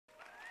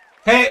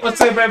Hey, what's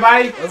up,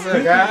 everybody? What's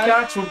up, guys?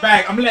 Couch, we're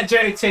back. I'm gonna let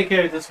Jerry take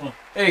care of this one.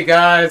 Hey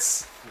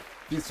guys,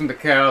 Views from the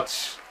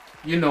Couch.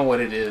 You know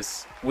what it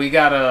is. We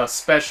got a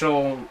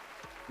special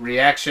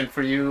reaction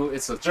for you.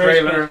 It's a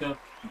trailer.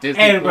 Disney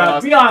Hey,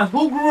 bro, be honest.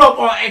 Who grew up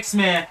on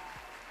X-Men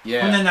from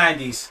the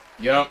 90s?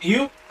 Yup.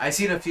 You? I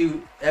seen a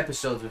few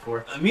episodes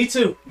before. Me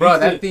too. Bro,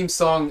 that theme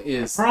song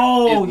is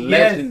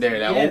legendary.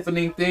 That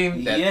opening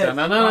theme.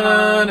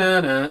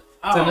 That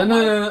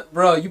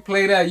bro, you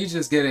play that, you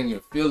just get in your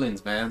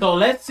feelings, man. So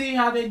let's see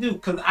how they do.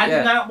 Because I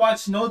did not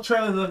watch no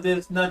trailers of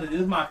this, nothing.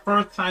 This is my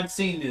first time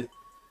seeing this.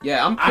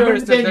 Yeah, I'm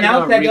curious if they're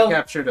going to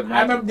recapture the magic.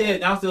 I remember they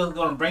announced they was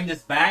going to bring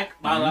this back.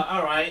 I was like,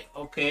 all right,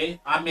 okay.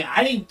 I mean,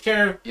 I didn't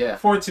care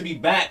for it to be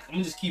back. I'm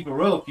going to just keep it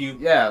real with you.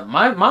 Yeah,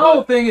 my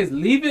whole thing is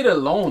leave it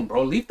alone,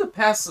 bro. Leave the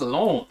past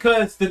alone.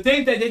 Because the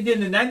things that they did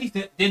in the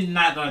 90s, they're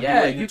not going to do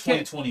it in the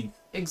 2020s.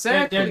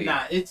 Exactly. They're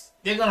not.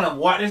 They're going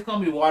to it's going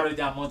to be watered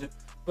down much.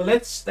 But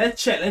let's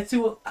check. Let's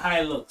see how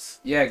it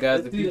looks. Yeah,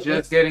 guys, if you're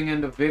just getting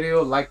in the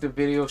video, like the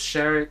video,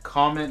 share it,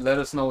 comment, let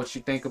us know what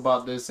you think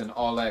about this and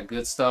all that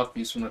good stuff.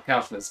 Views from the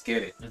Couch, let's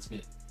get it. Let's get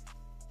it.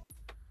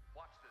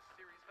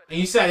 And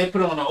you said they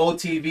put it on the old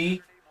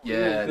TV.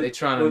 Yeah, they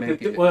trying to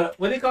make it. What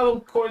do they call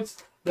them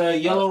cords? The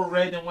yellow,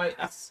 red, and white.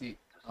 I see.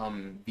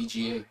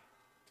 VGA.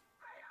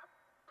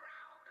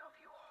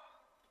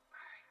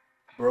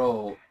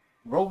 Bro,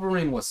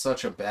 Wolverine was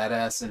such a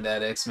badass in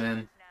that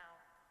X-Men.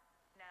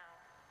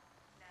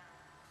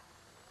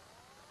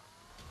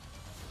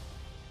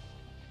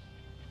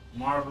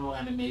 Marvel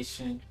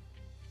animation.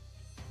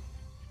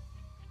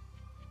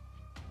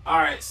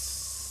 Alright,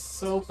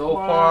 so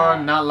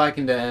far not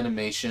liking the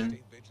animation.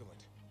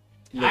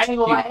 I ain't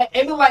gonna lie,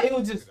 it looked like it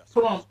was just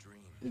put on.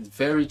 It's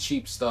very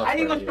cheap stuff. I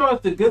ain't gonna show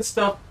us the good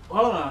stuff.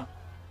 Hold on.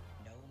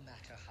 No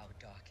matter how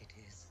dark it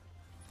is.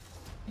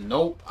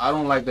 Nope, I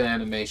don't like the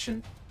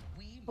animation.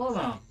 Hold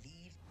on.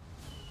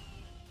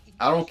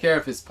 I don't care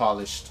if it's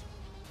polished.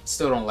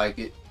 Still don't like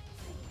it.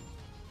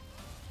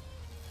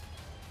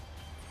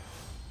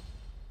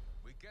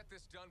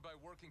 Done by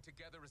working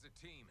together as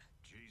a team.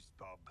 Jeez,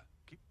 Bob,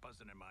 keep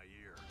buzzing in my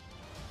ear.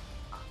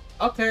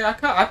 Okay,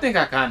 I think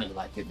I kind of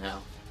like it now.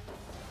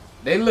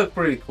 They look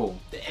pretty cool.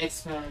 The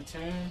X-Men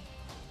return.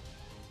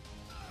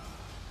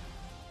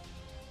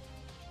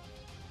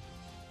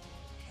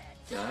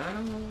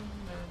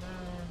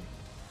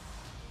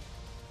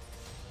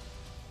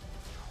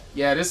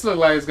 Yeah, this looks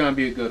like it's gonna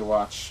be a good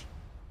watch.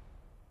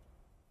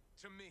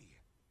 To me,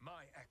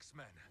 my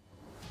X-Men.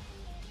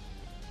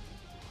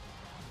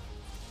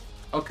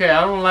 Okay,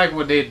 I don't like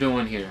what they're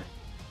doing here.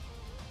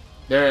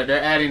 They're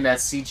adding that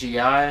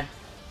CGI.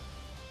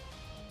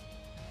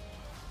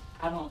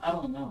 I don't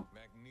know.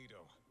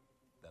 Magneto,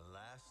 the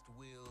last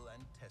will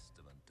and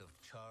testament of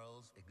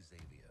Charles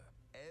Xavier.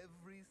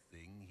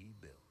 Everything he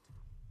built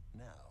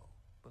now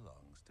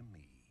belongs to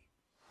me.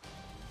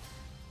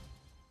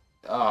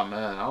 Oh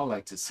man, I would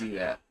like to see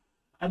that.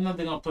 I know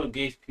they're gonna put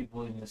gay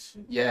people in this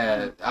shit.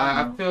 Yeah,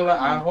 I feel like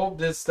I hope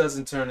this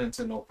doesn't turn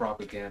into no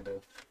propaganda.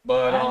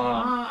 But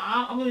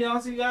I'm gonna be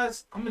honest with you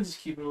guys. I'm gonna just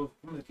keep it. I'm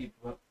gonna keep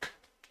it up.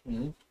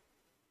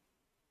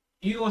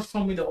 You gonna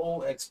show me the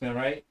old X-Men,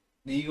 right?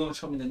 Then you gonna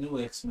show me the new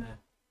X-Men.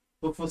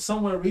 But for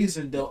some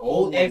reason, the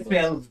old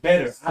X-Men looks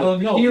better. I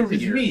don't know. It's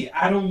just me.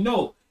 I don't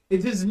know.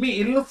 It's just me.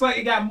 It looks like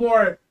it got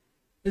more.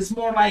 It's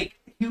more like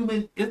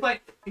human. It's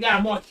like it got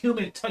a more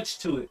human touch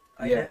to it.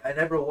 I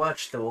never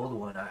watched the old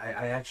one.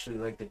 I actually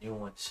like the new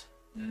ones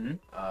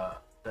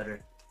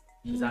better.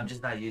 Because I'm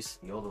just not used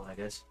to the old one, I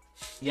guess.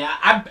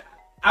 Yeah,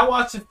 I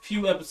watched a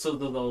few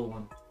episodes of the old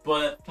one,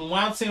 but from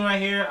what I'm seeing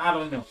right here, I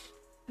don't know.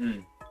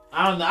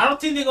 I don't know. I don't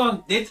think they're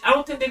gonna. I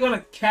don't think they're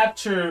gonna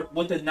capture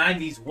what the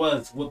 '90s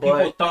was, what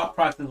people thought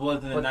process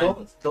was in the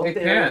 '90s. They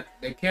can't.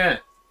 They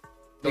can't.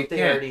 Don't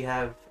they already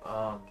have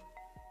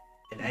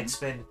an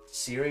X-Men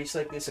series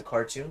like this, a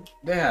cartoon?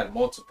 They had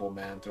multiple,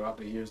 man. Throughout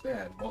the years, they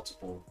had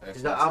multiple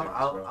X-Men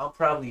I'm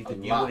probably the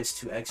newest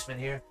to X-Men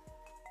here.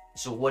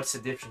 So what's the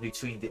difference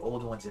between the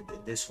old ones and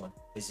this one?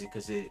 Is it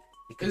because it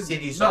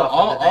continues off?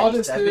 All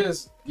this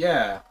is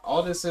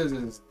all this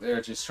is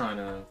they're just trying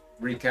to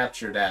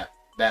recapture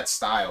that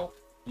style,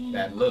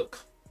 that look,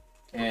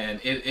 and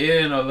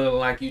it don't look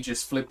like you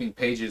just flipping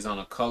pages on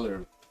a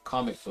color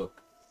comic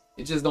book.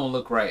 It just don't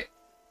look right,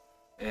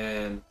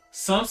 and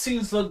some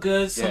scenes look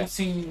good, some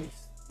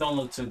scenes don't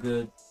look too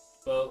good.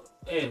 But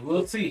hey,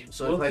 we'll see.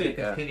 So it's like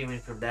continuing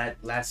from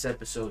that last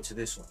episode to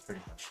this one,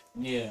 pretty much.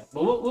 Yeah,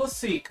 but we'll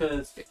see,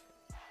 cause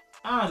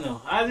I don't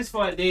know. I just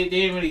feel like they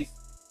didn't really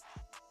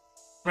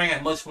bring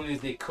as much money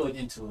as they could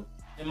into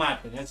it. In my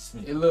opinion, that's just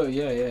me. It look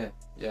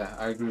yeah.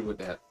 I agree with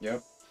that.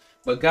 Yep.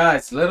 But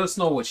guys, let us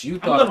know what you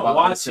thought I'm gonna about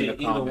watch this in the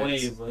it either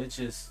comments. way, but it's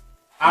just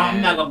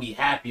I'm not gonna be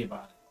happy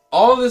about it.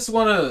 All this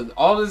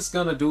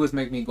gonna do is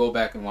make me go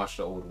back and watch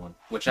the old one,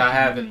 which I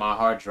have in my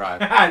hard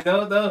drive.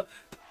 No.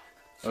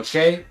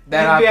 Okay,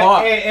 that FBI, I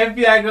bought. Hey,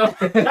 FBI, go.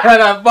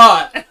 That I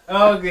bought.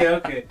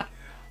 Okay.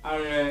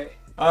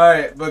 All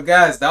right, but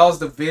guys, that was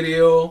the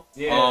video.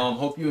 Yeah.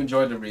 Hope you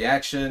enjoyed the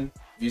reaction.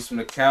 Views from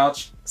the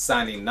Couch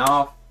signing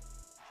off.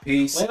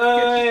 Peace. Wait,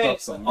 Get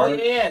yourself some oh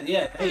merch. yeah.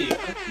 There you go.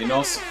 You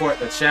know, support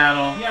the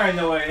channel. You already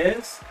know where it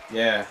is.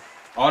 Yeah,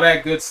 all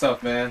that good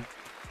stuff, man.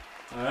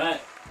 All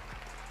right.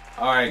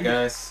 All right,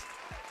 guys.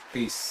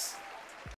 Peace.